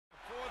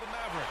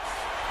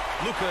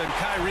Luka and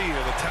Kyrie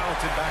are the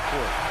talented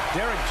backcourt.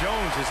 Derek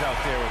Jones is out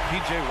there with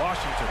P.J.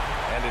 Washington.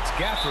 And it's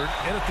Gafford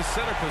in at the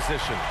center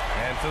position.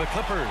 And for the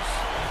Clippers,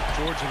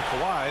 George and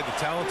Kawhi, the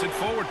talented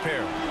forward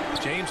pair.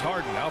 James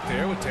Harden out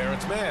there with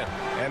Terrence Mann.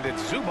 And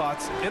it's Zubac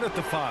in at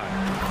the 5.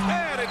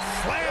 And it's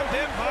slammed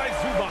in by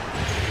Zubac.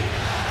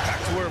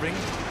 Back to Irving.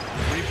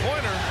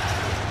 Three-pointer.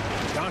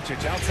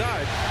 Doncic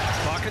outside.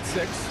 Clock at 6.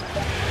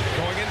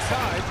 Going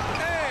inside.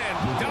 And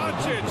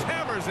Doncic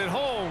hammers it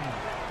home.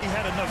 He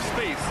had enough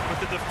space, but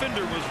the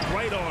defender was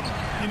right on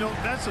him. You know,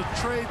 that's a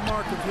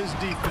trademark of his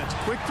defense.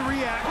 Quick to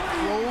react,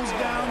 close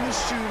down the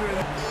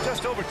shooter.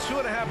 Just over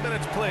 2.5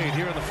 minutes played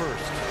here in the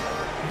first.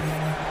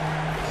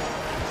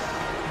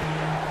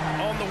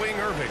 On the wing,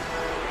 Irving.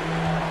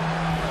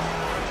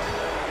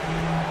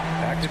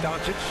 Back to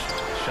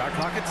Doncic. Shot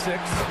clock at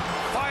 6.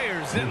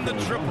 Fires in the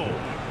triple.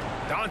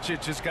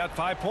 Doncic has got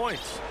 5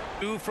 points.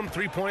 2 from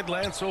three-point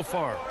land so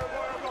far.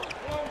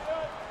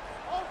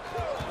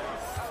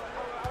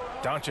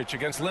 Doncic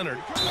against Leonard.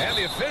 And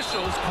the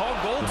officials call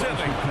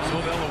goaltending,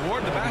 so they'll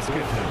award the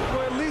basket.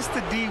 Well, at least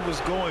the D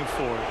was going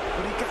for it,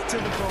 but he got to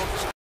the ball.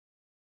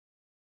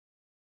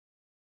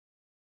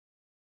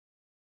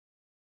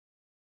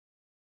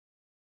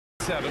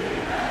 7.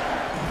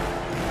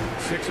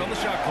 6 on the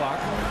shot clock.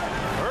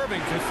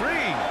 Irving to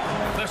 3.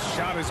 The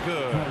shot is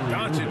good.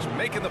 Doncic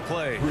making the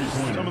play.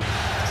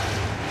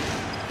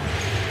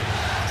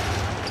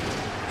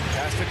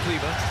 Pass to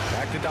Kleba.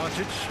 Back to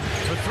Doncic.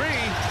 For 3.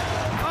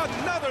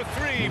 Another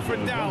 3 for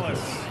Dallas.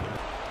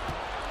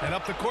 And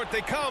up the court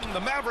they come.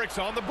 The Mavericks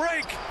on the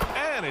break.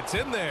 And it's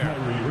in there.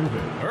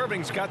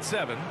 Irving's got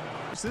 7.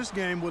 This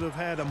game would have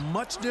had a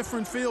much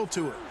different feel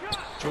to it.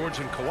 George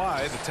and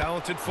Kawhi, the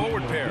talented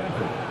forward pair.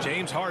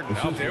 James Harden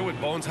out there with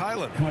Bones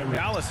Highland.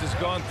 Dallas has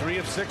gone 3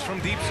 of 6 from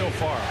deep so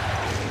far.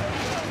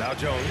 Now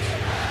Jones.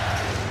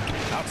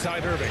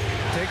 Outside Irving.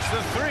 Takes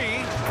the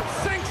 3.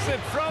 Sinks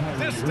it from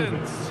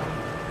distance.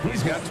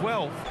 He's got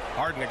 12.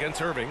 Harden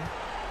against Irving.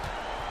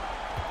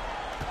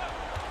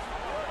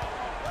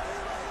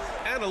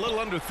 And a little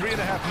under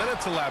 3.5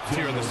 minutes elapsed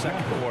here in the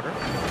second quarter.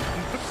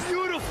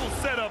 Beautiful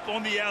setup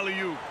on the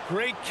alley-oop.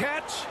 Great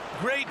catch,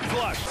 great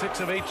flush.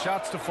 6 of 8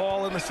 shots to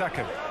fall in the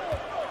second.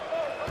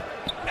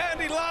 And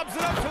he lobs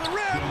it up to the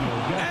rim.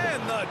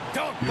 And the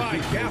dunk by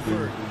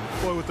Gafford.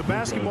 Boy, with the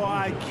basketball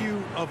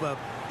IQ of a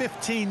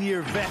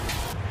 15-year vet.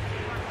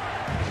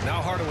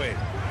 Now Hardaway.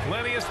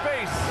 Plenty of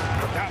space.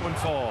 That one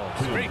falls.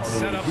 Great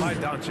setup by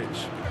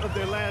Doncic. Of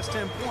their last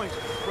 10 points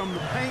from the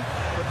paint,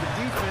 but the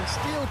defense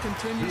still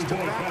continues to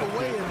back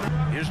away.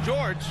 Here's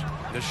George.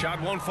 The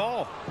shot won't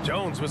fall.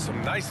 Jones with some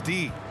nice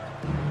D.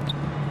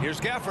 Here's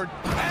Gafford.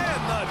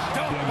 And the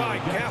dunk by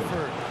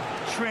Gafford.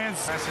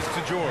 Passes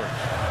to George.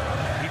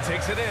 He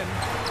takes it in.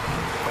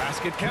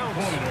 Basket counts.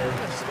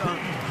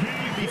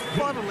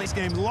 Befuddling this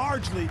game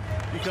largely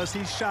because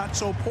he shot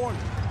so poorly.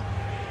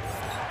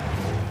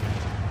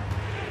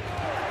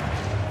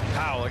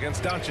 Powell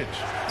against Doncic.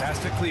 Pass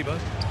to Kleba.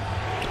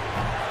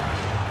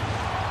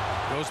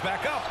 Goes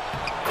back up.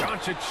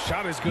 Doncic's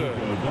shot is good.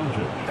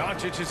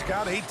 Doncic has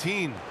got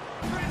 18.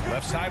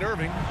 Left side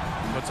Irving.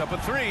 Puts up a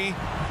 3.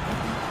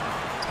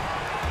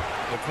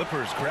 The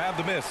Clippers grab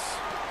the miss.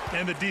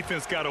 And the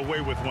defense got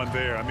away with one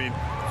there. I mean,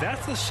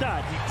 that's a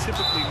shot he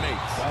typically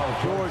makes.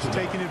 George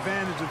taking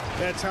advantage of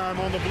that time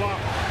on the block.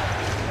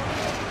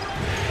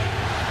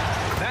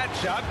 That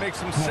shot makes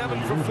him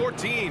 7 for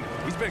 14.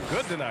 He's been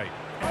good tonight.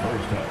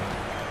 First up,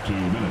 2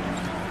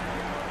 minutes.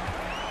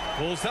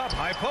 Pulls up,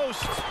 high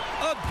post.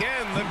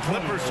 Again, the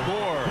Clippers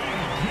score.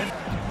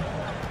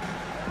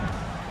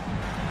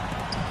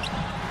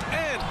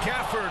 And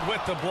Gafford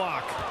with the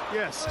block.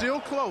 Yeah, still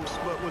close,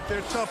 but with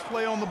their tough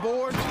play on the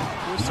board,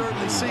 we're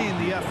certainly seeing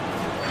the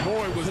effort.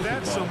 Boy, was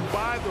that some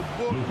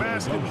by-the-book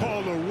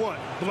basketball or what?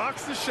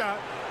 Blocks the shot,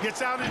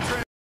 gets out in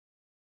transition.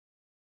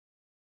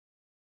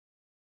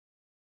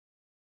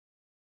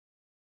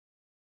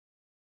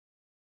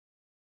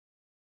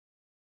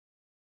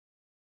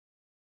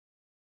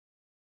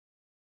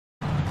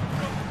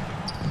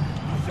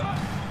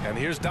 And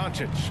here's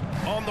Doncic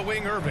on the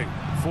wing. Irving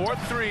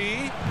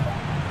 4-3.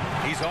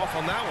 He's off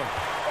on that one.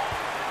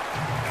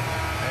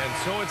 And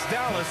so it's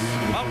Dallas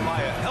up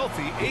by a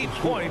healthy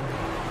 8-point.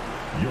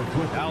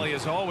 Allie,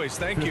 as always,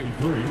 thank you.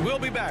 We'll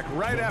be back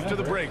right after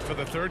the break for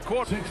the third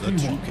quarter.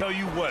 Tell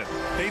you what,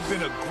 they've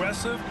been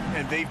aggressive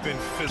and they've been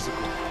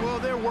physical. Well,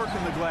 they're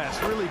working the glass,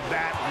 really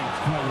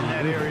battling in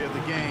that area of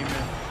the game.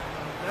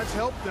 And that's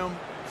helped them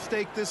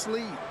stake this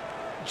lead.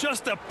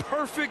 Just a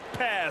perfect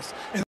pass.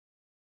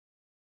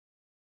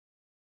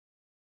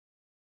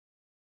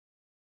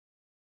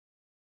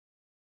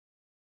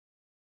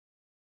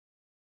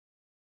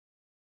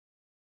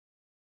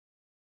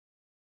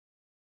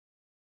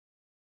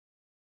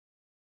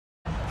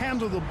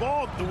 Handle the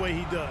ball the way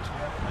he does.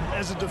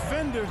 As a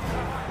defender,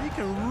 he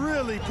can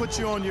really put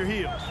you on your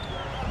heels.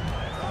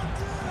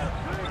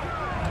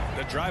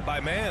 The drive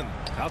by Man.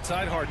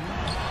 Outside Harden.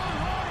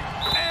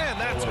 And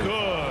that's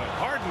good.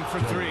 Harden for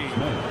 3.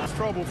 It's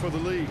trouble for the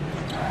league.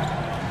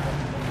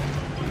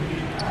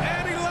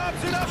 And he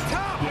lobs it up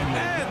top.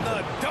 And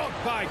the dunk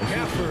by Gafford.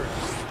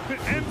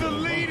 And the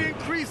lead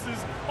increases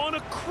on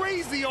a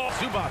crazy off.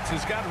 Zubac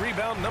has got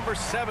rebound number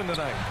 7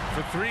 tonight.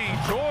 For 3,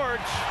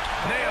 George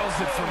nails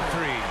it from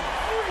 3.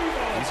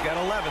 He's got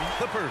 11.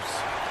 Clippers.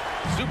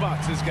 Zubac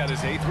has got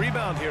his 8th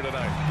rebound here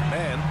tonight.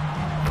 Man,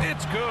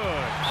 it's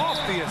good. Off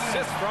the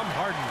assist from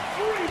Harden.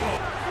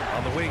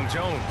 On the wing,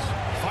 Jones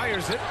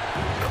fires it.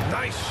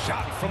 Nice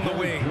shot from the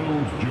wing.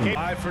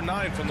 5 for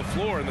 9 from the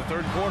floor in the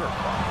 3rd quarter.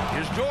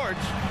 Here's George.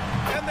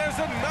 And there's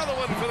another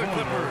one for the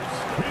Clippers.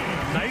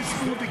 Nice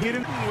move to get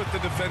him With the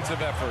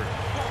defensive effort.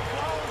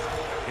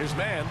 Here's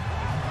Man.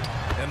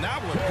 And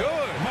that one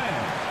good.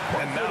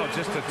 And now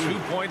just a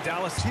 2-point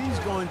Dallas. He's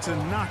going to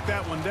knock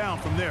that one down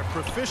from there.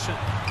 Proficient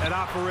at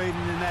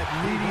operating in that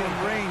medium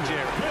range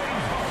area.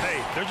 Hey,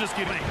 they're just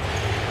getting.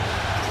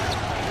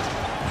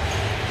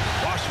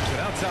 Washington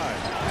outside.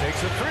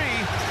 Takes a 3.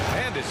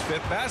 And his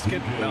 5th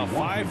basket. Now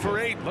 5 for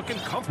 8. Looking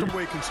comfortable.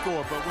 Way can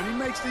score, but when he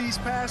makes these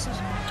passes,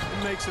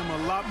 it makes him a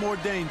lot more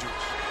dangerous.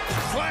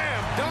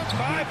 Slam dunk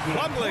by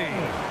Plumlee.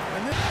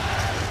 And then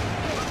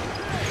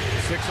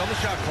 6 on the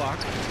shot clock.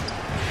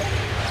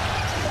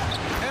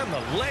 And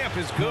the layup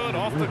is good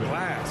off the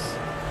glass.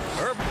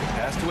 Herb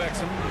pass to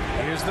Exum.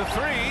 Here's the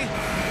 3.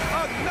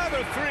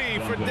 Another 3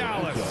 for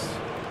Dallas.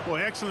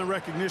 boy, excellent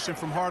recognition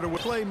from Hardaway.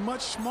 Play much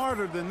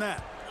smarter than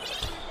that.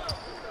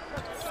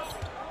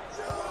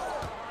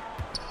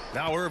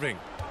 Now Irving.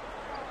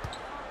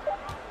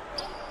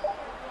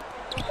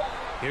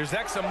 Here's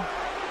Exum.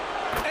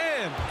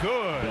 And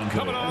good.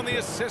 Coming on the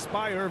assist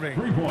by Irving.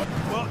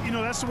 Well, you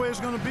know, that's the way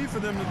it's going to be for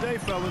them today,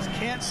 fellas.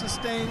 Can't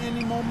sustain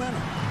any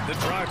momentum. The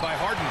drive by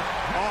Harden.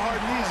 All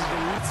Harden needs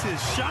It's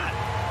his shot.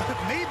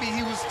 Maybe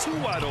he was too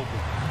wide open.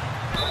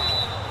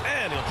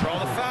 And he'll draw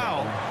the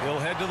foul. He'll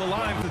head to the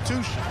line.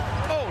 institution.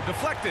 Oh,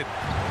 deflected.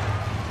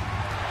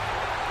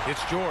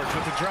 It's George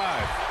with the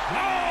drive.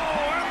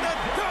 Oh, and the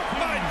dunk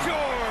by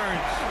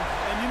George.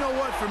 And you know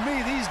what? For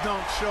me, these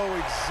dunks show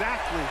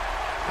exactly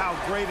how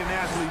great an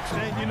athlete,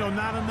 and you know,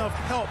 not enough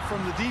help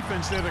from the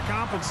defense there to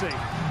compensate.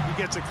 He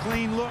gets a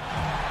clean look,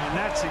 and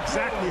that's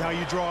exactly how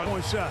you draw a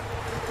point shot.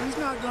 He's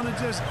not going to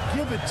just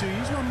give it to you.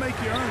 He's going to make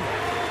you earn it.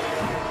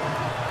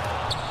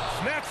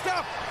 Snatched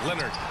up.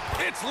 Leonard.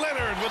 It's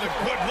Leonard with a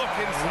good look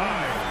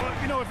inside.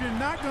 But, you know, if you're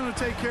not going to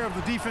take care of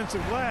the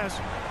defensive glass,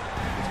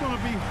 it's going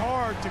to be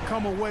hard to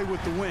come away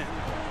with the win.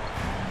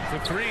 The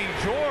three,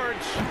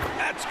 George.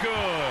 That's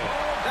good.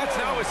 That's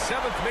now his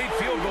 7th made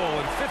field goal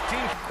in 15.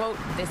 Quote,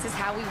 this is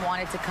how we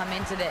wanted to come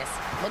into this.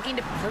 Looking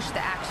to push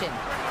the action,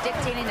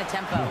 dictating the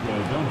tempo.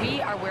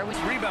 We are where we...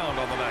 Rebound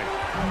on the night.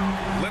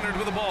 Leonard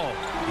with the ball.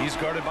 He's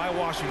guarded by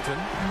Washington.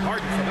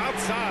 Harden from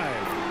outside.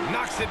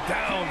 Knocks it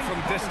down from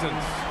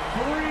distance.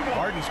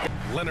 Harden's got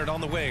Leonard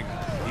on the wing.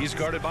 He's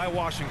guarded by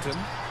Washington.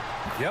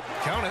 Yep,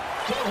 count it.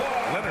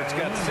 Leonard's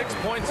got 6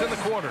 points in the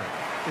quarter.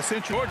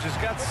 George has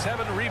got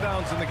 7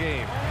 rebounds in the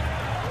game.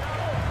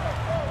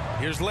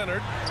 Here's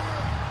Leonard.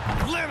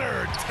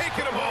 Leonard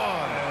taking him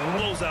on.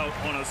 Closeout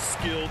on a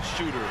skilled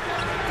shooter.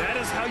 That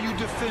is how you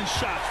defend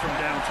shots from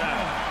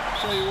downtown.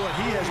 Tell you what,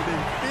 he has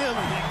been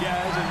feeling it,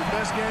 guys, and the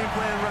best game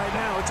plan right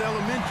now, it's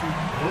elementary.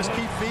 Just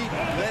keep feeding,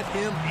 let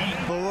him eat.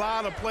 A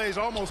lot of plays,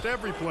 almost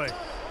every play.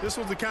 This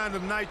was the kind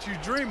of night you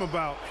dream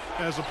about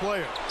as a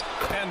player.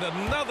 And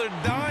another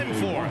dime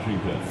for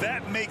him.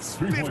 That makes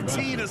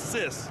 15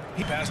 assists.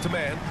 He passed a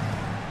man.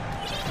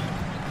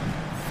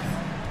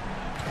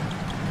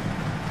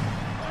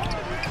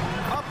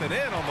 Up and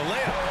in on the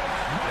layup.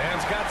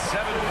 Man's got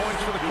 7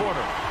 points for the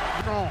quarter.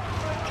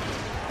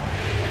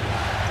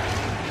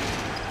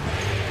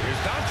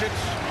 Here's Doncic.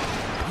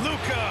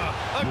 Luka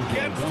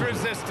against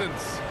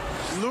resistance.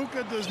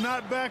 Luka does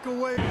not back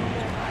away. 2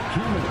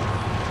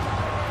 minutes.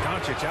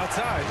 Doncic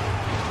outside.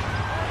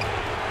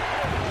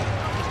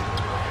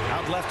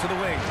 Out left to the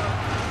wing.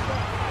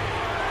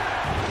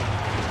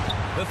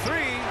 The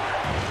three.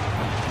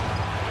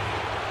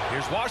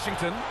 Here's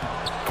Washington.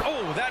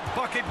 Oh, that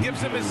bucket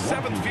gives him his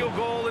 7th field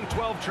goal in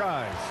 12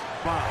 tries.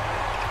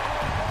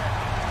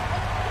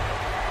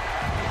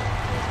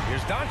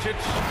 Here's Doncic.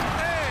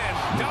 And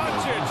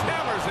Doncic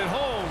hammers it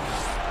home.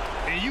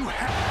 And you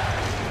have...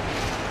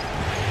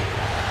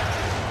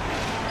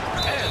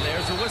 And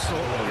there's a whistle.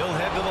 He'll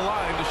head to the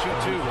line to shoot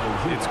 2.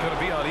 It's going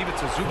to be on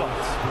Ivica Zubac.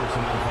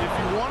 If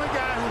you want a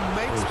guy who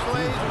makes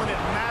plays when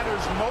it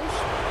matters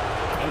most,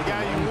 the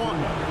guy you want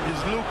is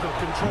Luka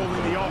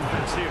controlling the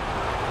offense here.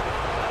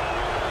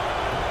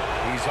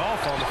 He's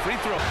off on the free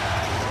throw.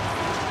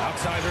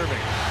 Outside Irving.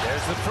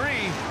 There's the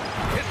 3.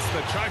 Hits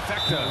the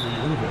trifecta.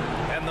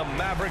 And the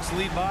Mavericks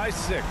lead by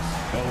 6.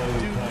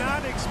 Do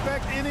not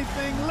expect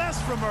anything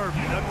less from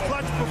Irving. A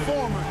clutch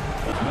performer.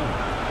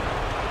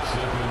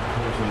 Second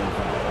personal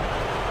foul.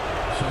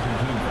 Second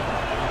team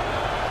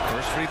foul.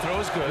 First free throw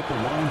is good.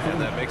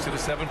 And that makes it a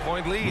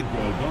 7-point lead.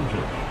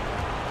 Doncic.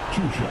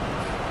 2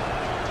 shots.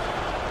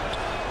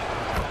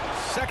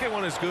 Second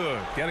one is good.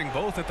 Getting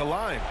both at the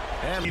line.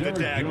 And the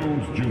dagger.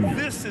 Jones Jr.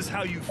 This is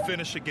how you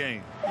finish a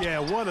game. Yeah,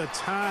 what a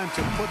time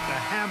to put the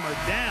hammer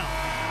down.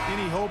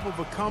 any hope of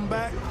a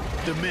comeback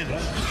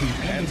diminished.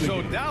 And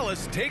so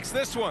Dallas takes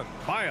this one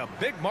by a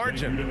big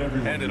margin.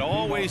 And it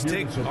always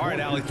takes... All right,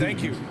 Allie,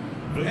 thank you.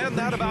 And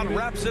that about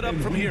wraps it up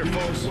from here,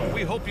 folks.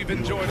 We hope you've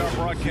enjoyed our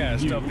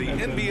broadcast of the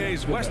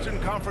NBA's Western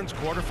Conference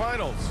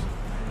quarterfinals.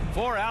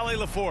 For Allie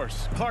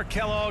LaForce, Clark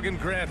Kellogg, and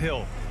Grant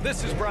Hill,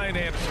 this is Brian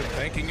Anderson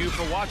thanking you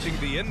for watching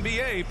the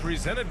NBA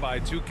presented by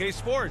 2K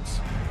Sports.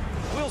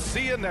 We'll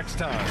see you next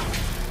time.